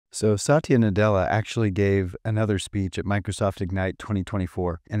So Satya Nadella actually gave another speech at Microsoft Ignite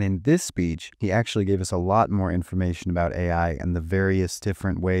 2024. And in this speech, he actually gave us a lot more information about AI and the various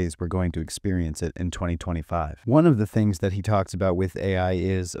different ways we're going to experience it in 2025. One of the things that he talks about with AI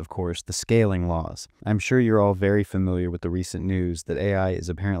is, of course, the scaling laws. I'm sure you're all very familiar with the recent news that AI is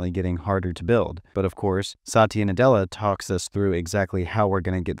apparently getting harder to build. But of course, Satya Nadella talks us through exactly how we're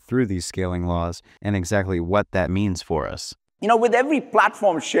going to get through these scaling laws and exactly what that means for us. You know, with every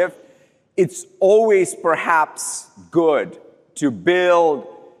platform shift, it's always perhaps good to build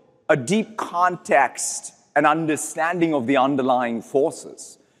a deep context and understanding of the underlying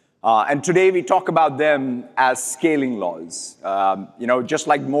forces. And today we talk about them as scaling laws. Just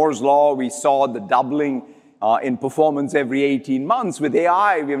like Moore's law, we saw the doubling in performance every 18 months. With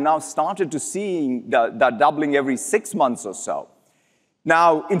AI, we have now started to see that doubling every 6 months or so.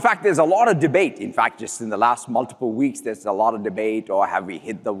 Now, in fact, there's a lot of debate. In fact, just in the last multiple weeks, there's a lot of debate, or have we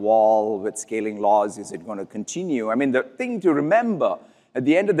hit the wall with scaling laws? Is it going to continue? I mean, the thing to remember, at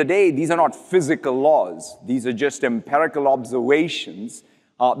the end of the day, these are not physical laws. These are just empirical observations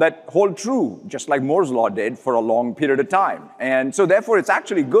that hold true, just like Moore's law did for a long period of time. And so therefore, it's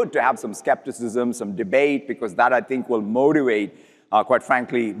actually good to have some skepticism, some debate, because that, I think, will motivate quite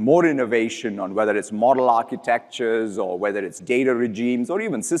frankly, more innovation on whether it's model architectures or whether it's data regimes or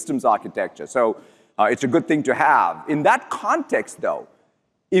even systems architecture. So it's a good thing to have. In that context, though,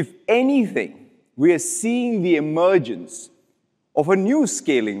 if anything, we are seeing the emergence of a new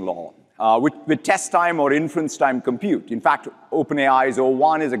scaling law with test time or inference time compute. In fact, OpenAI's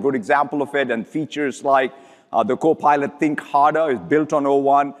O1 is a good example of it, and features like the Copilot Think Harder is built on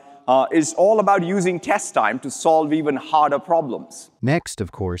O1. Is all about using test time to solve even harder problems. Next,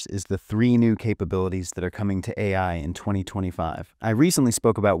 of course, is the 3 new capabilities that are coming to AI in 2025. I recently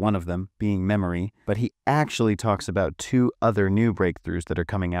spoke about one of them, being memory, but he actually talks about 2 other new breakthroughs that are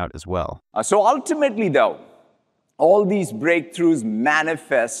coming out as well. So ultimately, though, all these breakthroughs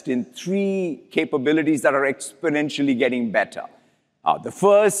manifest in 3 capabilities that are exponentially getting better. The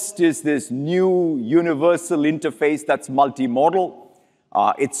first is this new universal interface that's multimodal.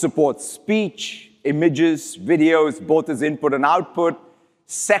 It supports speech, images, videos, both as input and output.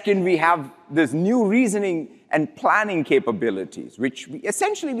 Second, we have this new reasoning and planning capabilities, which we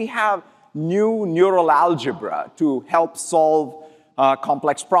have new neural algebra to help solve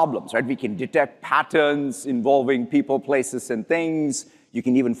complex problems, right? We can detect patterns involving people, places, and things. You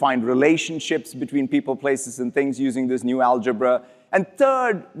can even find relationships between people, places, and things using this new algebra. And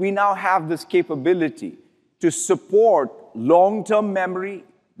third, we now have this capability to support long-term memory,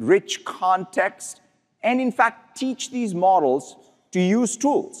 rich context, and in fact, teach these models to use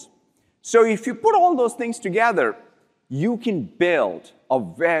tools. So if you put all those things together, you can build a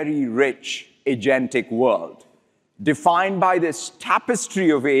very rich agentic world defined by this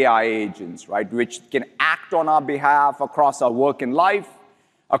tapestry of AI agents, right, which can act on our behalf across our work and life,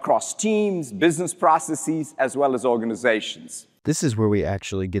 across teams, business processes, as well as organizations. This is where we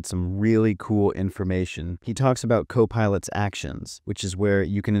actually get some really cool information. He talks about Copilot's actions, which is where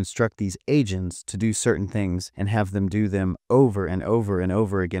you can instruct these agents to do certain things and have them do them over and over and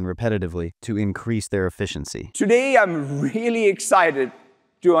over again repetitively to increase their efficiency. Today, I'm really excited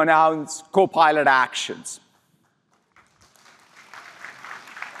to announce Copilot actions.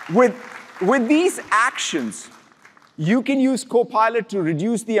 With these actions, you can use Copilot to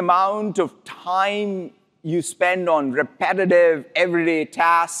reduce the amount of time you spend on repetitive, everyday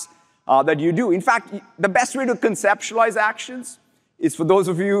tasks that you do. In fact, the best way to conceptualize actions is for those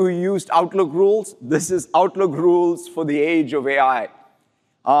of you who used Outlook rules. This is Outlook rules for the age of AI.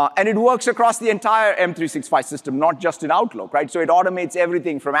 And it works across the entire M365 system, not just in Outlook, right? So it automates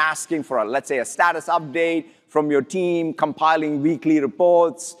everything from asking for, let's say, a status update from your team, compiling weekly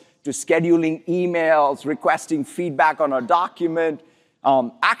reports, to scheduling emails, requesting feedback on a document.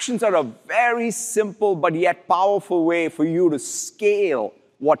 Actions are a very simple but yet powerful way for you to scale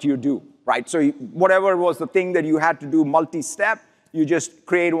what you do, right? So whatever was the thing that you had to do multi-step, you just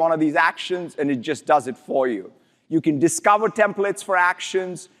create one of these actions and it just does it for you. You can discover templates for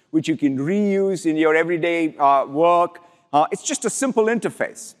actions, which you can reuse in your everyday work. It's just a simple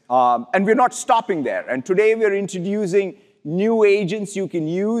interface. And we're not stopping there. And today we're introducing new agents you can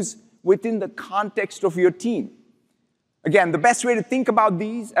use within the context of your team. Again, the best way to think about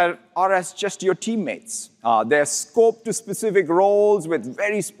these are as just your teammates. They're scoped to specific roles with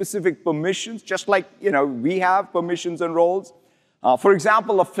very specific permissions, just like we have permissions and roles. For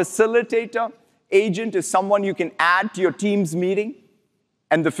example, a facilitator agent is someone you can add to your team's meeting,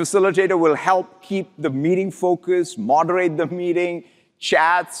 and the facilitator will help keep the meeting focused, moderate the meeting,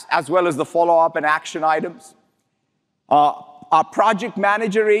 chats, as well as the follow-up and action items. Our project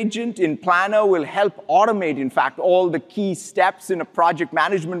manager agent in Planner will help automate, in fact, all the key steps in a project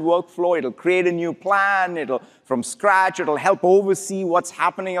management workflow. It'll create a new plan, from scratch. It'll help oversee what's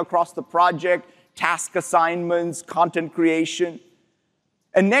happening across the project, task assignments, content creation.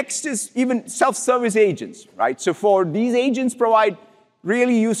 And next is even self-service agents, right? So for these agents provide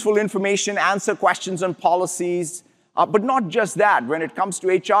really useful information, answer questions on policies, but not just that. When it comes to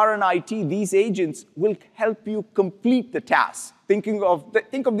HR and IT, these agents will help you complete the task. Think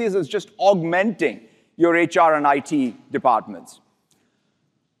of these as just augmenting your HR and IT departments.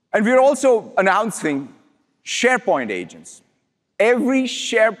 And we're also announcing SharePoint agents. Every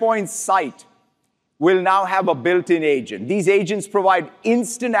SharePoint site will now have a built-in agent. These agents provide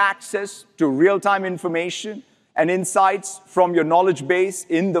instant access to real-time information and insights from your knowledge base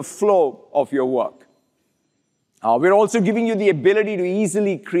in the flow of your work. We're also giving you the ability to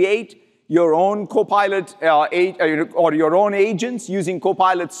easily create your own Copilot or your own agents using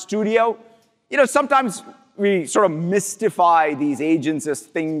Copilot Studio. Sometimes we sort of mystify these agents as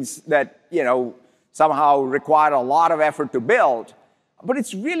things that, somehow require a lot of effort to build. But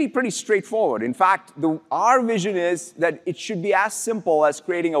it's really pretty straightforward. In fact, our vision is that it should be as simple as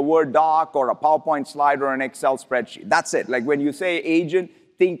creating a Word doc or a PowerPoint slide or an Excel spreadsheet. That's it. Like when you say agent,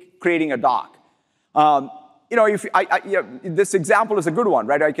 think creating a doc. This example is a good one,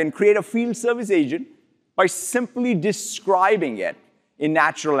 right? I can create a field service agent by simply describing it in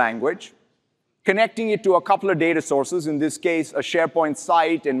natural language, connecting it to a couple of data sources, in this case, a SharePoint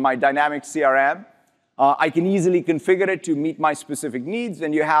site and my dynamic CRM. I can easily configure it to meet my specific needs,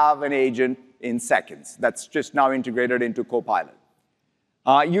 and you have an agent in seconds. That's just now integrated into Copilot.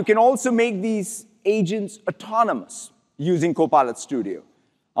 You can also make these agents autonomous using Copilot Studio.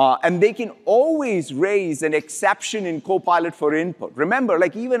 And they can always raise an exception in Copilot for input. Remember,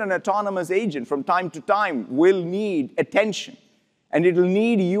 like even an autonomous agent from time to time will need attention. And it'll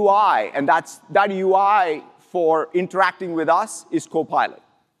need UI, and that UI for interacting with us is Copilot.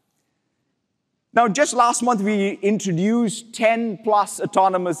 Now, just last month, we introduced 10+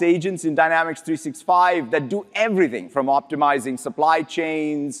 autonomous agents in Dynamics 365 that do everything from optimizing supply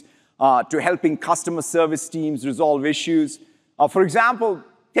chains to helping customer service teams resolve issues. For example,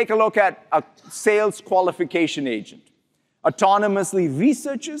 take a look at a sales qualification agent. Autonomously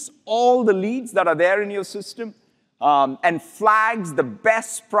researches all the leads that are there in your system and flags the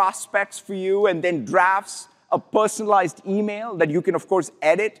best prospects for you and then drafts a personalized email that you can, of course,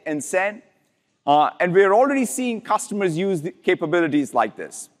 edit and send. And we're already seeing customers use the capabilities like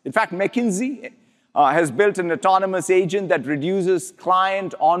this. In fact, McKinsey has built an autonomous agent that reduces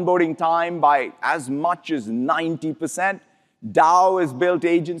client onboarding time by as much as 90%. Dow has built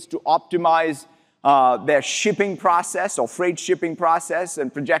agents to optimize their shipping process or freight shipping process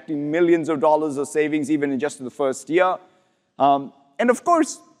and projecting millions of dollars of savings even in just the first year. And of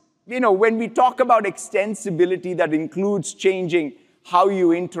course, when we talk about extensibility, that includes changing how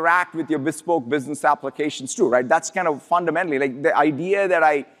you interact with your bespoke business applications too, right? That's kind of fundamentally, like the idea that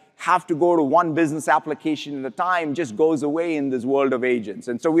I have to go to one business application at a time just goes away in this world of agents.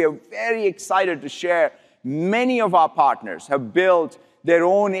 And so we are very excited to share many of our partners have built their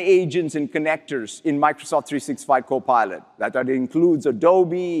own agents and connectors in Microsoft 365 Copilot. That includes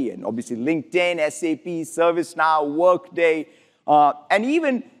Adobe and obviously LinkedIn, SAP, ServiceNow, Workday, and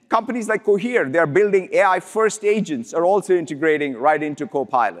even companies like Cohere. They're building AI-first agents are also integrating right into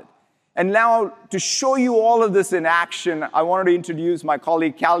Copilot. And now, to show you all of this in action, I wanted to introduce my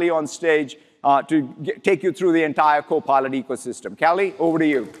colleague, Callie, on stage to take you through the entire Copilot ecosystem. Callie, over to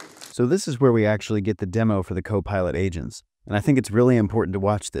you. So this is where we actually get the demo for the Copilot agents. And I think it's really important to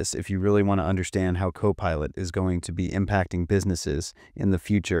watch this if you really want to understand how Copilot is going to be impacting businesses in the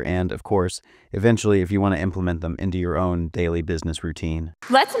future and, of course, eventually if you want to implement them into your own daily business routine.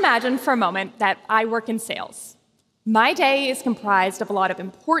 Let's imagine for a moment that I work in sales. My day is comprised of a lot of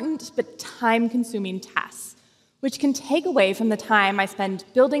important but time-consuming tasks, which can take away from the time I spend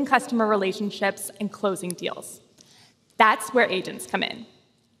building customer relationships and closing deals. That's where agents come in.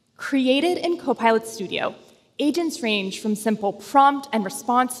 Created in Copilot Studio, agents range from simple prompt and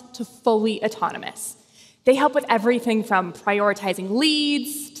response to fully autonomous. They help with everything from prioritizing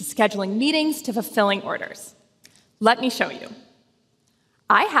leads, to scheduling meetings, to fulfilling orders. Let me show you.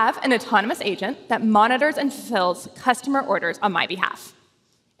 I have an autonomous agent that monitors and fulfills customer orders on my behalf.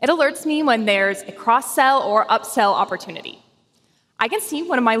 It alerts me when there's a cross-sell or upsell opportunity. I can see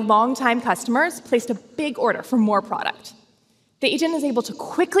one of my longtime customers placed a big order for more product. The agent is able to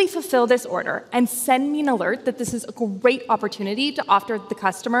quickly fulfill this order and send me an alert that this is a great opportunity to offer the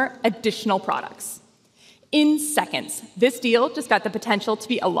customer additional products. In seconds, this deal just got the potential to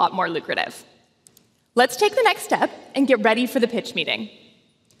be a lot more lucrative. Let's take the next step and get ready for the pitch meeting.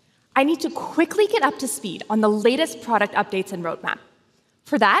 I need to quickly get up to speed on the latest product updates and roadmap.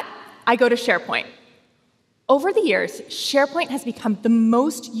 For that, I go to SharePoint. Over the years, SharePoint has become the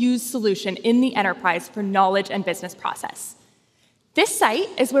most used solution in the enterprise for knowledge and business process. This site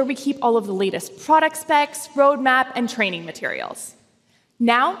is where we keep all of the latest product specs, roadmap, and training materials.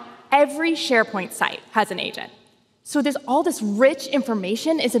 Now, every SharePoint site has an agent. So all this rich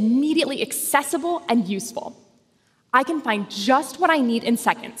information is immediately accessible and useful. I can find just what I need in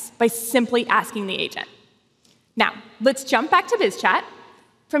seconds by simply asking the agent. Now, let's jump back to BizChat.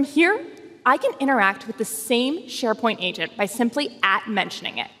 From here, I can interact with the same SharePoint agent by simply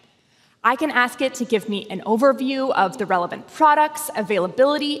mentioning it. I can ask it to give me an overview of the relevant products,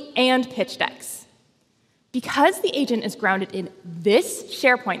 availability, and pitch decks. Because the agent is grounded in this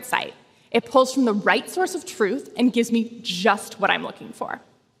SharePoint site, it pulls from the right source of truth and gives me just what I'm looking for.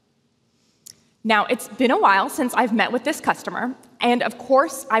 Now, it's been a while since I've met with this customer, and of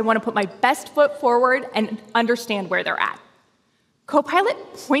course, I want to put my best foot forward and understand where they're at. Copilot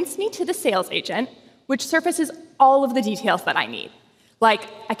points me to the sales agent, which surfaces all of the details that I need, like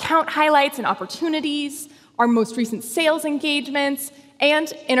account highlights and opportunities, our most recent sales engagements,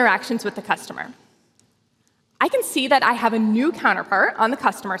 and interactions with the customer. I can see that I have a new counterpart on the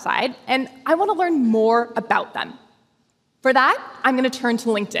customer side, and I want to learn more about them. For that, I'm going to turn to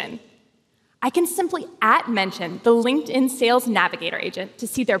LinkedIn. I can simply mention the LinkedIn Sales Navigator agent to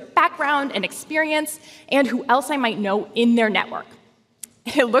see their background and experience and who else I might know in their network.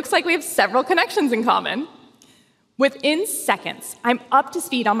 It looks like we have several connections in common. Within seconds, I'm up to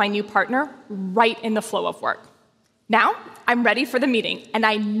speed on my new partner right in the flow of work. Now, I'm ready for the meeting, and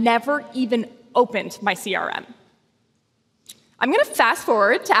I never even opened my CRM. I'm going to fast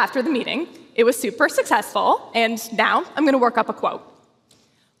forward to after the meeting. It was super successful, and now I'm going to work up a quote.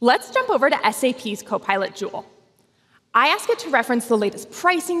 Let's jump over to SAP's Copilot Joule. I ask it to reference the latest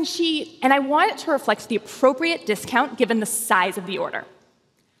pricing sheet, and I want it to reflect the appropriate discount given the size of the order.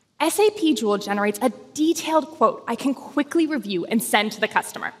 SAP Joule generates a detailed quote I can quickly review and send to the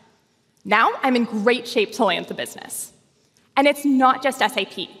customer. Now I'm in great shape to land the business. And it's not just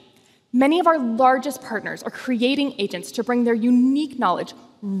SAP. Many of our largest partners are creating agents to bring their unique knowledge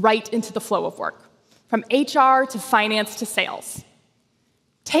right into the flow of work, from HR to finance to sales.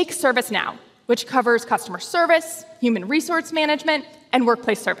 Take ServiceNow, which covers customer service, human resource management, and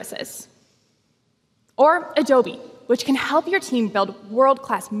workplace services. Or Adobe, which can help your team build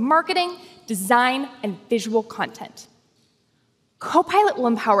world-class marketing, design, and visual content. Copilot will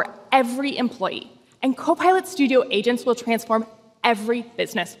empower every employee, and Copilot Studio agents will transform every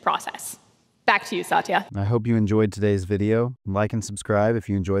business process. Back to you, Satya. I hope you enjoyed today's video. Like and subscribe if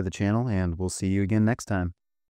you enjoy the channel, and we'll see you again next time.